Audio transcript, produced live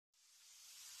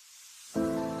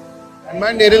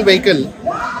unmanned aerial vehicle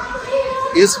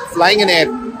is flying in air.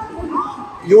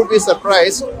 You would be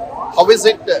surprised how is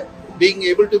it being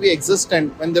able to be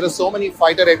existent when there are so many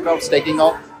fighter aircrafts taking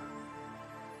off.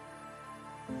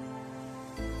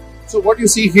 So what you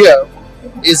see here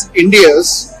is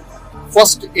India's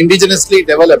first indigenously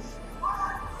developed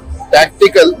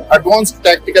advanced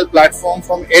tactical platform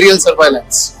from aerial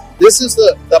surveillance. This is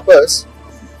the TAPAS.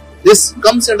 This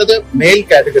comes under the male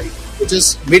category, which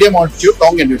is medium altitude,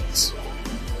 long endurance,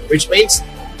 which means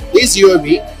this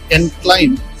UAV can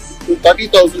climb to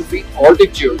 30,000 feet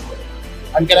altitude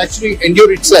and can actually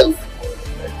endure itself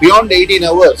beyond 18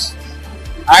 hours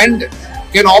and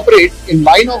can operate in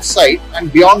line of sight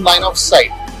and beyond line of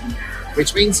sight,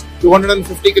 which means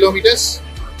 250 kilometers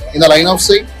in the line of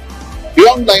sight,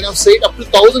 beyond line of sight up to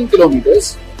 1000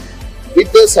 kilometers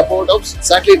with the support of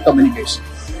satellite communication.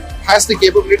 Has the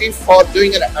capability for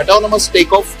doing an autonomous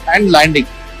takeoff and landing.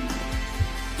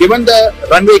 Given the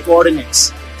runway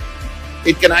coordinates,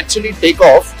 it can actually take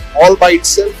off all by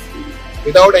itself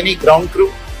without any ground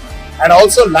crew and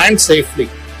also land safely.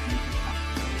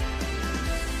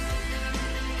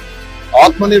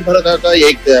 Atmanirbharata ka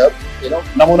ek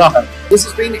namuna hai. This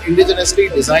has been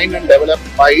indigenously designed and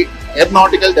developed by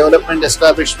Aeronautical Development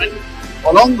Establishment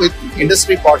along with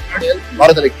industry partner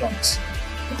Bharat Electronics.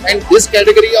 And this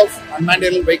category of unmanned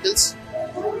aerial vehicles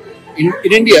in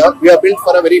India, we are built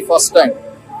for a very first time.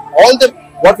 All the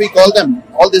what we call them,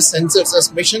 all these sensors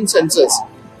as mission sensors,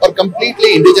 are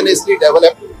completely indigenously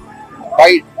developed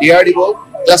by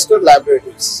DRDO cluster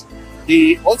laboratories.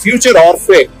 The future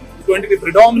warfare is going to be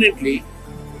predominantly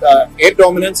air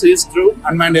dominance is through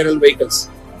unmanned aerial vehicles.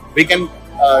 We can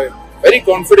very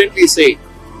confidently say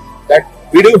that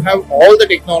we do have all the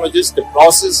technologies, the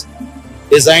process,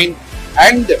 design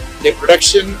and the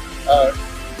production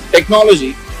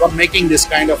technology for making this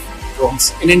kind of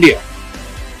drones in India.